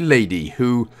 to the lady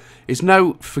who is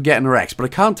now forgetting her ex. But I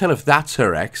can't tell if that's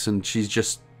her ex, and she's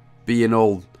just being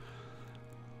all...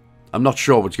 I'm not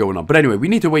sure what's going on. But anyway, we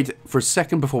need to wait for a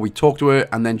second before we talk to her,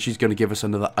 and then she's going to give us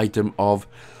another item of...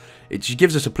 She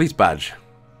gives us a police badge.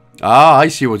 Ah, I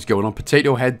see what's going on.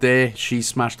 Potato head there. She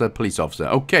smashed a police officer.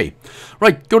 Okay.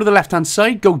 Right, go to the left-hand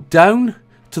side. Go down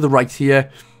to the right here.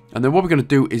 And then what we're going to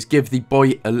do is give the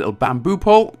boy a little bamboo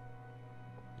pole.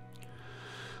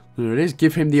 There it is.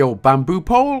 Give him the old bamboo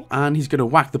pole. And he's going to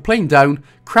whack the plane down,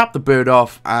 crap the bird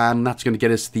off. And that's going to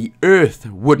get us the earth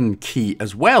wooden key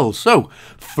as well. So,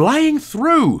 flying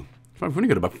through. I've only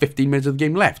got about 15 minutes of the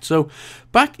game left. So,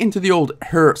 back into the old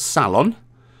her salon.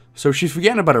 So, she's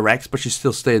forgetting about her ex, but she's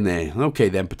still staying there. Okay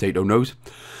then, potato nose.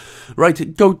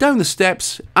 Right, go down the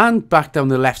steps and back down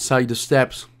the left side of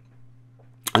steps.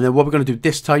 And then what we're going to do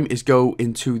this time is go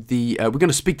into the... we're going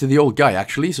to speak to the old guy,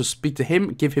 actually. So speak to him,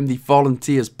 give him the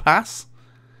volunteer's pass.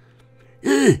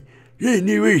 No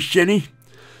worries, Jenny.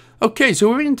 Okay, so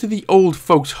we're into the old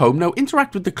folks' home. Now,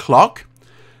 interact with the clock.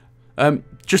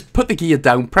 Just put the gear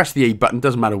down, press the A button,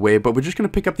 doesn't matter where. But we're just going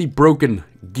to pick up the broken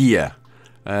gear.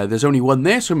 There's only one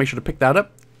there, so make sure to pick that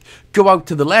up. Go out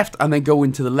to the left, and then go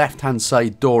into the left-hand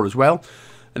side door as well.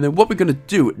 And then what we're going to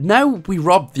do, now we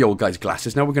robbed the old guy's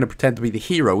glasses, now we're going to pretend to be the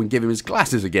hero and give him his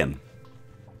glasses again.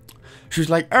 She's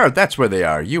like, oh, that's where they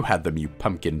are. You had them, you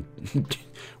pumpkin.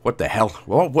 What the hell?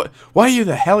 Why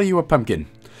the hell are you a pumpkin?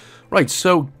 Right,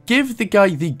 so give the guy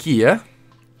the gear.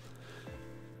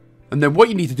 And then what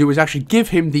you need to do is actually give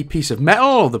him the piece of metal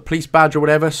or the police badge or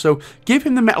whatever. So give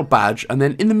him the metal badge, and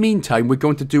then in the meantime, we're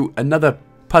going to do another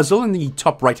puzzle in the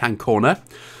top right-hand corner.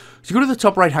 So go to the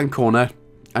top right-hand corner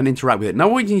and interact with it. Now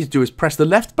what you need to do is press the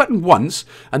left button once,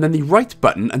 and then the right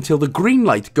button until the green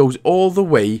light goes all the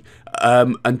way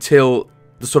until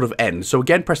the sort of end. So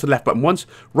again, press the left button once,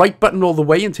 right button all the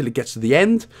way until it gets to the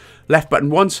end, left button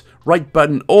once, right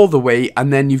button all the way,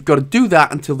 and then you've got to do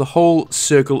that until the whole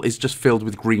circle is just filled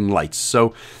with green lights.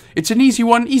 So it's an easy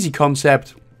one, easy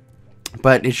concept,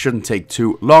 but it shouldn't take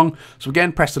too long. So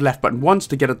again, press the left button once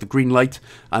to get at the green light,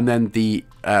 and then the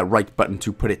right button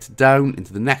to put it down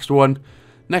into the next one.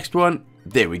 Next one,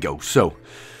 there we go. So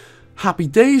happy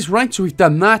days, right? So we've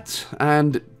done that,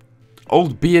 and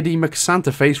old beardy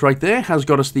McSanta face right there has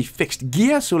got us the fixed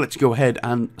gear, so let's go ahead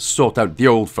and sort out the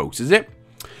old folks, is it?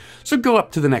 So go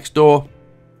up to the next door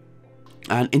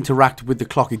and interact with the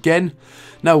clock again.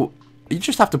 Now, you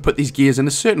just have to put these gears in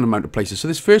a certain amount of places. So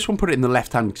this first one, put it in the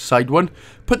left-hand side one.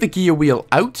 Put the gear wheel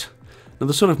out. Now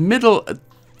the sort of middle,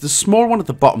 the small one at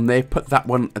the bottom there, put that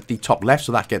one at the top left,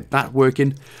 so that get that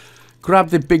working. Grab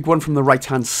the big one from the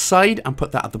right-hand side and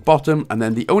put that at the bottom, and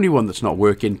then the only one that's not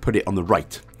working, put it on the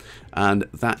right. And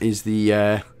that is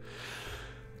the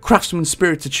Craftsmans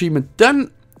Spirit achievement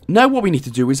done. Now what we need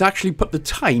to do is actually put the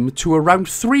time to around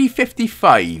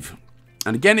 3:55.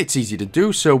 And again, it's easy to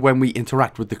do, so when we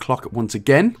interact with the clock once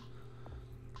again...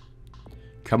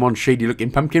 Come on, shady looking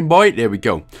pumpkin boy. There we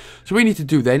go. So what we need to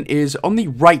do then is on the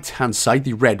right-hand side,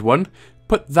 the red one,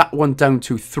 put that one down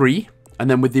to 3. And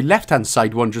then with the left-hand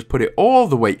side one, just put it all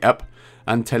the way up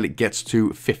until it gets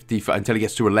to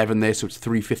 11 there, so it's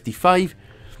 3:55.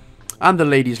 And the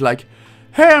lady's like,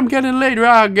 hey, I'm getting later.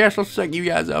 I guess I'll suck you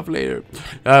guys off later.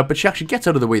 But she actually gets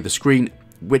out of the way of the screen,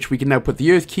 which we can now put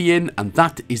the earth key in. And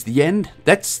that is the end.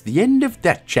 That's the end of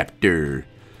that chapter.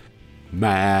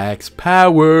 Max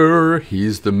Power.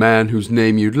 He's the man whose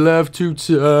name you'd love to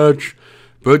touch,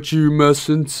 but you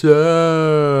mustn't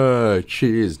touch.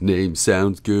 His name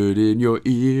sounds good in your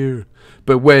ear,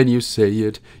 but when you say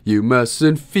it, you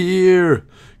mustn't fear,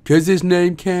 'cause his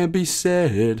name can't be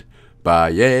said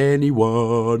by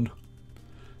anyone.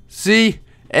 See,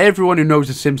 everyone who knows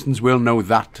The Simpsons will know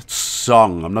that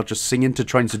song. I'm not just singing to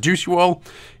try and seduce you all.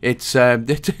 It's a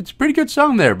pretty good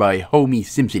song there by Homie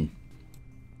Simpson.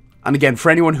 And again, for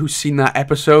anyone who's seen that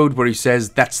episode where he says,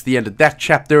 that's the end of that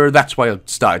chapter, that's why I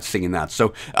started singing that.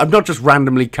 So I'm not just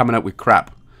randomly coming out with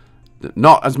crap.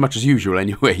 Not as much as usual,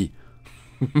 anyway.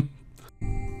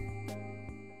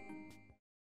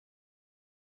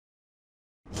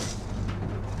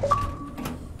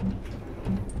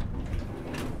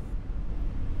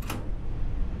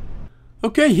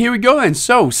 Okay, here we go then.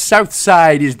 So, south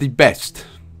side is the best.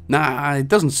 Nah, it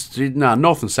doesn't. Nah,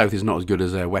 north and south is not as good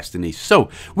as west and east. So,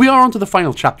 we are on to the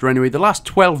final chapter anyway, the last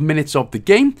 12 minutes of the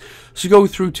game. So, go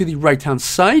through to the right-hand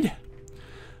side.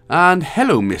 And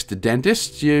hello, Mr.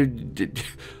 Dentist.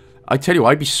 I tell you,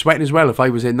 I'd be sweating as well if I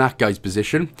was in that guy's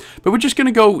position. But we're just going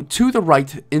to go to the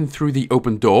right in through the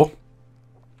open door.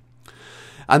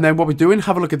 And then what we're doing,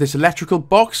 have a look at this electrical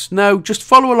box. Now, just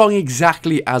follow along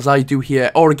exactly as I do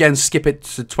here. Or again, skip it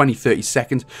to 20-30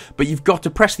 seconds. But you've got to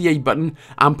press the A button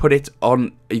and put it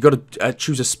on. You've got to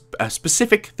choose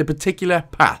the particular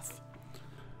path.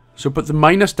 So put the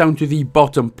minus down to the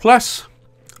bottom plus.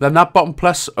 Then that bottom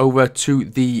plus over to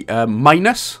the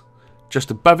minus,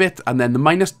 just above it. And then the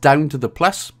minus down to the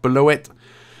plus below it.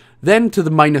 Then to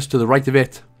the minus to the right of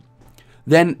it.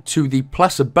 Then to the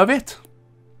plus above it.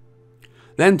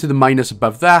 Then to the minus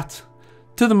above that,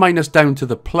 to the minus down to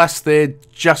the plus there,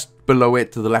 just below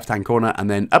it to the left-hand corner, and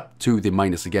then up to the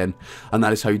minus again. And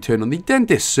that is how you turn on the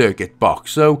dentist circuit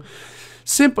box. So,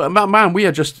 simple, man, we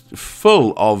are just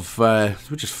full of, we're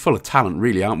just full of talent,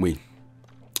 really, aren't we?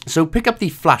 So, pick up the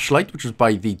flashlight, which was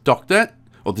by the doctor,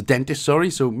 or the dentist,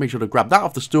 sorry. So, make sure to grab that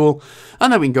off the stool.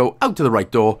 And then we can go out to the right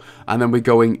door, and then we're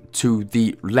going to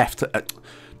the left,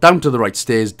 down to the right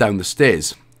stairs, down the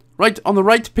stairs. Right, on the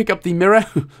right, pick up the mirror.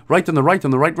 Right on the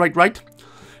right, right.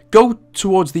 Go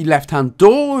towards the left-hand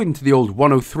door into the old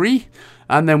 103.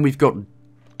 And then we've got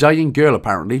Dying Girl,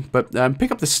 apparently. But pick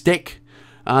up the stick.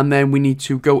 And then we need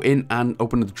to go in and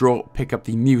open the drawer. Pick up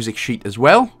the music sheet as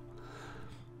well.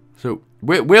 So,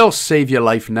 we'll save your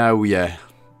life now, yeah.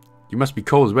 You must be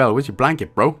cold as well. Where's your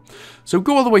blanket, bro? So,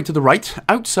 go all the way to the right,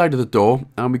 outside of the door.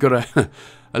 And we got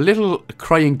a little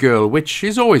crying girl, which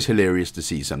is always hilarious to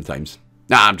see sometimes.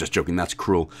 Nah, I'm just joking, that's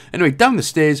cruel. Anyway, down the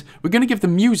stairs, we're going to give the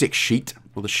music sheet,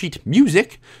 or the sheet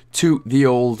music, to the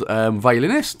old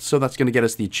violinist. So that's going to get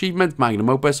us the achievement, Magnum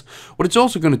Opus. What it's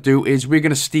also going to do is we're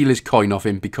going to steal his coin off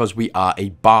him because we are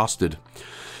a bastard.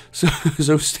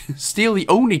 So steal the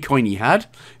only coin he had,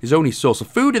 his only source of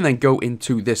food, and then go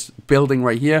into this building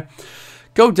right here.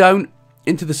 Go down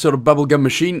into this sort of bubblegum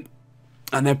machine,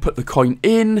 and then put the coin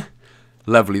in.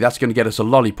 Lovely, that's going to get us a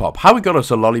lollipop. How it got us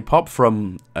a lollipop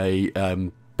from a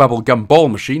bubblegum ball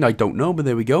machine, I don't know, but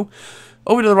there we go.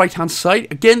 Over to the right-hand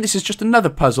side. Again, this is just another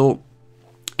puzzle.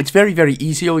 It's very, very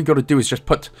easy. All you got to do is just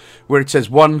put, where it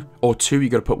says 1 or 2, you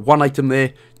got to put 1 item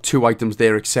there, 2 items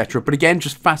there, etc. But again,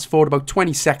 just fast forward about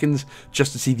 20 seconds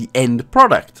just to see the end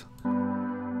product.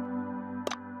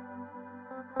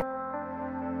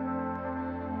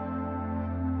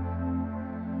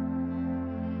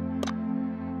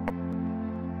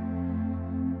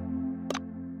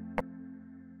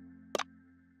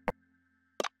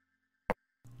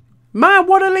 Man,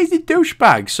 what a lazy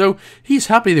douchebag. So he's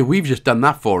happy that we've just done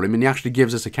that for him, and he actually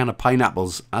gives us a can of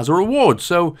pineapples as a reward.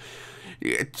 So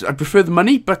I prefer the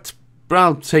money, but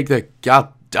I'll take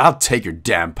I'll take your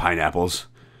damn pineapples.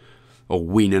 Or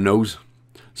wiener nose.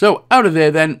 So out of there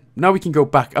then, now we can go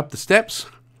back up the steps.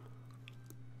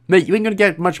 Mate, you ain't gonna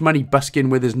get much money busking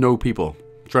where there's no people.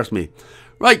 Trust me.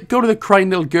 Right, go to the crying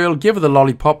little girl, give her the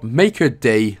lollipop, make her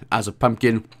day as a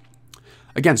pumpkin.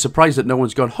 Again, surprised that no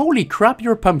one's gone, holy crap,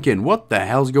 you're a pumpkin. What the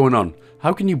hell's going on?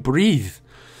 How can you breathe?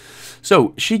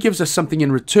 So, she gives us something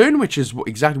in return, which is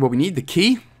exactly what we need, the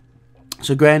key.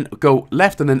 So, go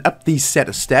left and then up these set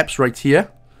of steps right here.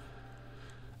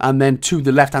 And then to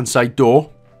the left-hand side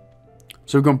door.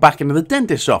 So, we're going back into the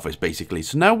dentist's office, basically.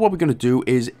 So, now what we're going to do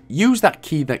is use that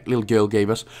key that little girl gave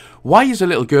us. Why has a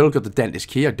little girl got the dentist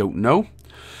key? I don't know.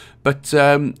 But,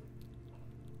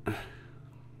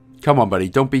 come on, buddy.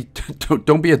 Don't be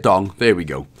a dong. There we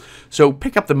go. So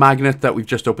pick up the magnet that we've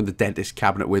just opened the dentist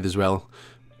cabinet with as well.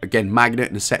 Again, magnet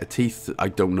and a set of teeth. I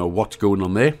don't know what's going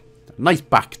on there. Nice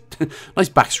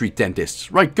backstreet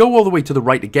dentists. Right, go all the way to the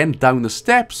right again, down the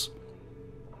steps.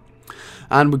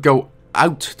 And we go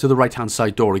out to the right-hand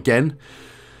side door again.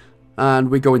 And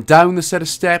we're going down the set of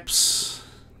steps.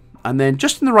 And then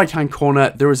just in the right-hand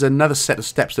corner, there is another set of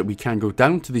steps that we can go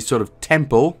down to the sort of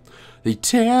temple. The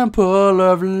Temple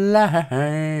of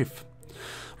Life.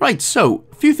 Right, so,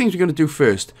 a few things we're going to do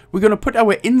first. We're going to put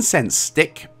our incense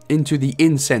stick into the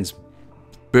incense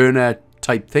burner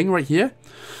type thing right here.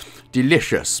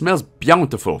 Delicious. Smells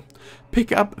beautiful.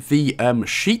 Pick up the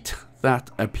sheet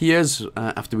that appears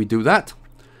after we do that.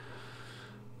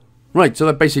 Right, so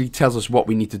that basically tells us what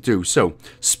we need to do. So,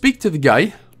 speak to the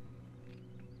guy.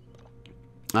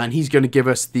 And he's going to give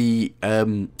us the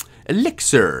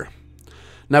elixir.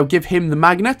 Now give him the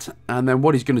magnet, and then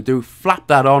what he's going to do, flap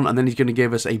that on, and then he's going to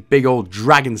give us a big old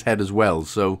dragon's head as well.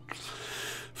 So,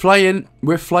 fly in.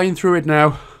 We're flying through it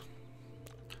now.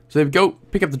 So there we go.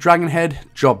 Pick up the dragon head.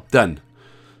 Job done.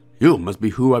 You must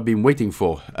be who I've been waiting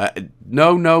for.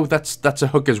 No, that's a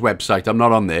hooker's website. I'm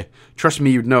not on there. Trust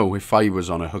me, you'd know if I was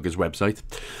on a hooker's website.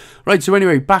 Right, so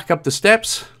anyway, back up the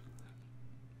steps.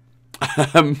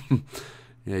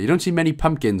 Yeah, you don't see many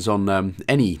pumpkins on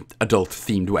any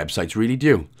adult-themed websites, really, do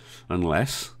you?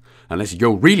 Unless you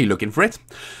go really looking for it.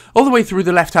 All the way through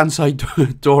the left-hand side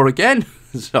door again.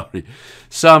 Sorry.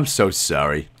 So I'm so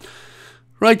sorry.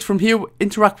 Right, from here,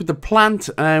 interact with the plant,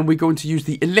 and we're going to use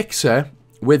the elixir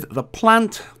with the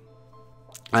plant.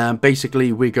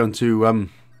 Basically, we're going to,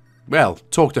 well,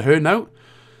 talk to her now.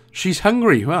 She's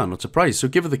hungry. Well, I'm not surprised. So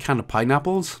give her the can of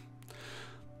pineapples.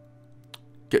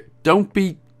 Don't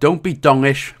be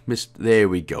dongish, miss. There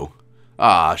we go.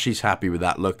 Ah, she's happy with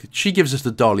that look. She gives us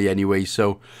the dolly anyway,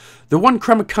 so the one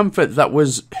crumb of comfort that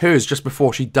was hers just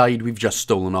before she died, we've just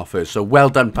stolen off her. So well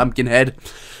done, Pumpkinhead.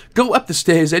 Go up the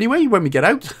stairs anyway when we get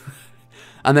out.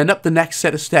 And then up the next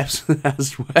set of steps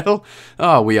as well.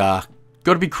 Oh, we are.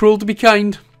 Got to be cruel to be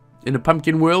kind in a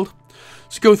pumpkin world.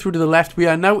 Let's go through to the left. We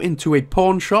are now into a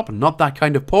pawn shop. Not that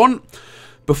kind of pawn.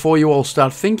 Before you all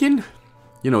start thinking,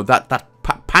 you know, that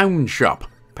pound shop.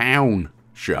 Pound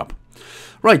shop.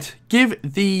 Right, give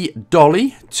the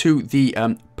dolly to the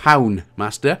pound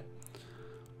master.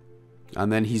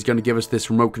 And then he's going to give us this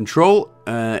remote control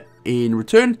in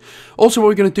return. Also, what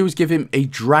we're going to do is give him a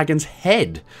dragon's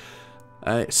head.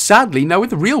 Sadly, now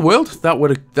with the real world, that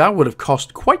would have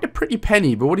cost quite a pretty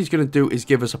penny. But what he's going to do is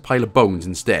give us a pile of bones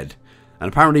instead. And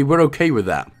apparently we're okay with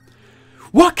that.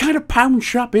 What kind of pound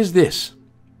shop is this?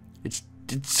 It's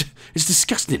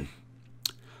disgusting.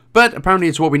 But apparently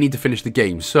it's what we need to finish the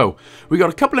game. So, we got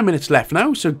a couple of minutes left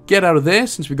now. So, get out of there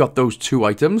since we got those two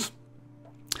items.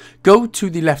 Go to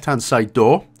the left-hand side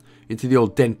door into the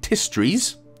old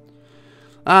dentistries.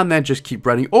 And then just keep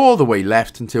running all the way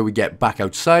left until we get back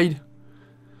outside.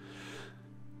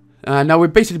 Now we're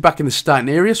basically back in the starting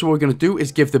area, so what we're going to do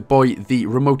is give the boy the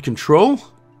remote control.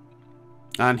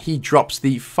 And he drops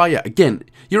the fire. Again,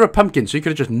 you're a pumpkin, so you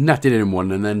could have just nutted in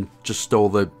one and then just stole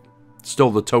the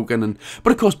token.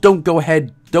 But of course, don't go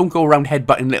around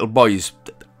headbutting little boys.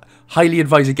 Highly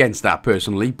advise against that,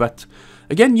 personally, but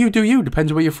again, you do you,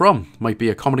 depends where you're from. Might be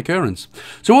a common occurrence.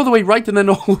 So all the way right and then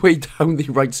all the way down the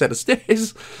right set of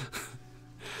stairs.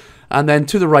 And then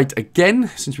to the right again,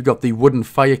 since we got the wooden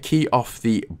fire key off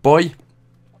the boy.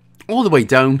 All the way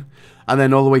down, and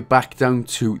then all the way back down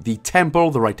to the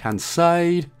temple, the right-hand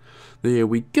side. There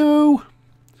we go.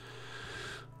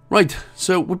 Right,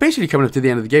 so we're basically coming up to the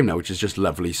end of the game now, which is just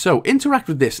lovely. So, interact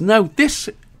with this. Now, this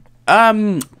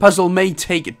puzzle may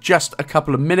take just a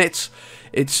couple of minutes.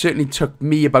 It certainly took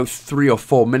me about 3 or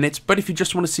 4 minutes, but if you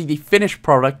just want to see the finished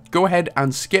product, go ahead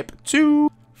and skip to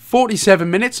 47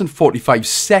 minutes and 45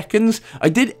 seconds. I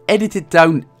did edit it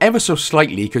down ever so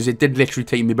slightly because it did literally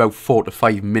take me about 4 to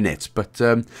 5 minutes. But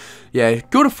yeah,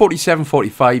 go to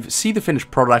 47:45, see the finished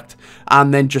product,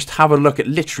 and then just have a look at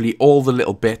literally all the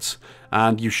little bits,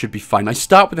 and you should be fine. I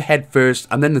start with the head first,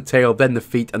 and then the tail, then the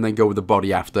feet, and then go with the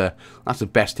body after. That's the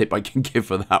best tip I can give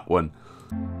for that one.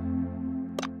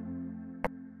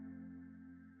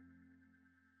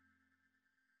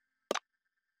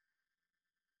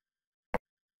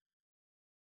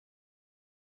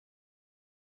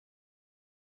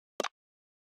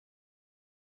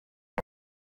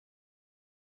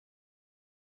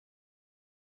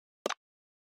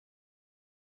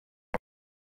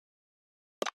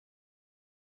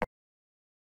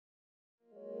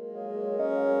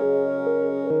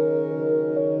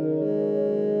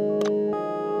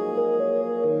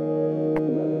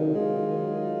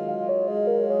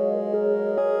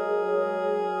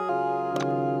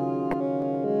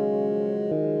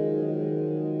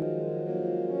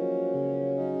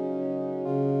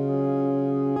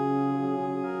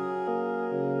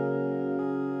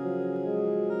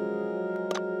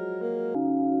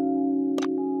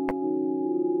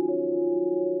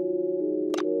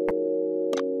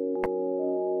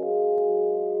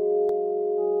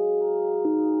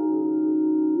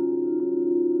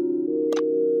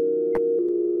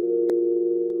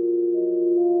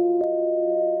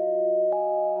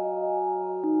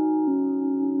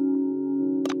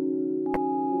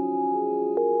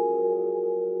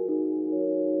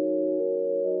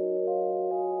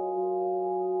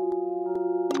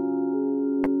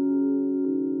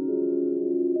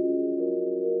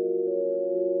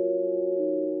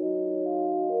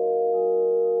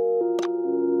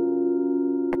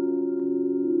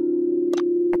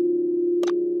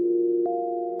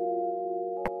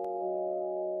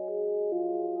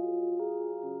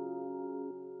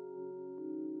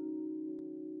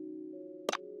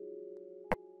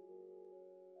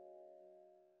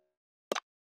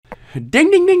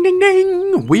 Ding, ding, ding, ding,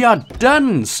 ding! We are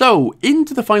done! So,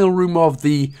 into the final room of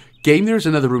the game. There is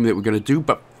another room that we're going to do,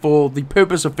 but for the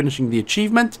purpose of finishing the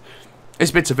achievement,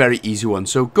 this bit's a very easy one.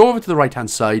 So, go over to the right-hand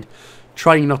side,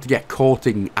 trying not to get caught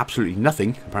in absolutely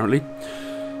nothing, apparently.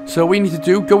 So, what we need to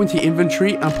do, go into your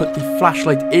inventory and put the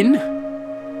flashlight in.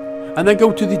 And then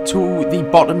go to the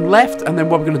bottom left, and then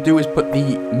what we're going to do is put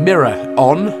the mirror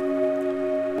on.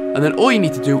 And then all you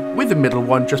need to do with the middle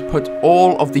one, just put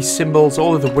all of the symbols,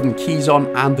 all of the wooden keys on,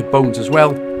 and the bones as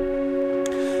well.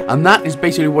 And that is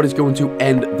basically what is going to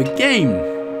end the game.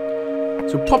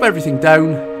 So pop everything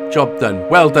down, job done.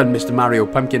 Well done, Mr. Mario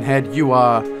Pumpkinhead. You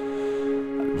are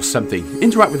something.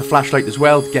 Interact with the flashlight as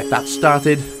well to get that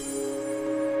started.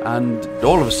 And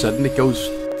all of a sudden it goes,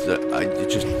 it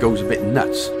just goes a bit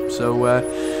nuts. So,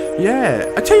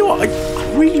 yeah, I tell you what, I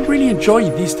really enjoy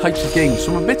these types of games,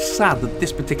 so I'm a bit sad that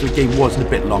this particular game wasn't a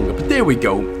bit longer, but there we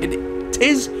go. It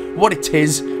is what it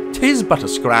is. 'Tis but a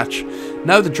scratch.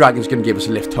 Now the dragon's going to give us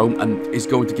a lift home and is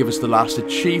going to give us the last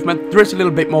achievement. There is a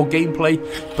little bit more gameplay,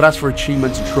 but as for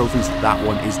achievements and trophies, that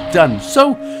one is done.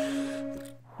 So,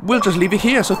 we'll just leave it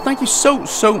here. So thank you so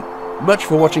much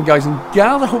for watching, guys and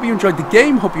gals. I hope you enjoyed the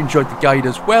game, hope you enjoyed the guide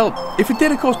as well. If you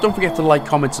did, of course, don't forget to like,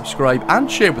 comment, subscribe, and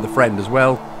share with a friend as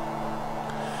well.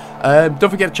 Don't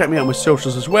forget to check me out on my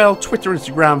socials as well, Twitter,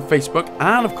 Instagram, Facebook,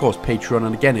 and of course Patreon.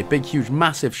 And again, a big, huge,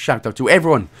 massive shout out to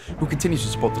everyone who continues to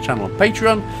support the channel on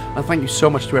Patreon. And thank you so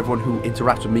much to everyone who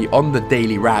interacts with me on the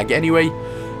daily rag anyway.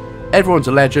 Everyone's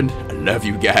a legend. I love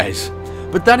you guys.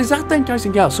 But that is that then, guys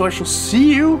and gals. So I shall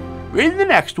see you in the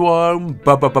next one.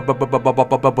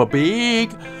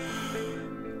 Big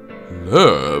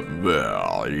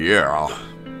love, yeah.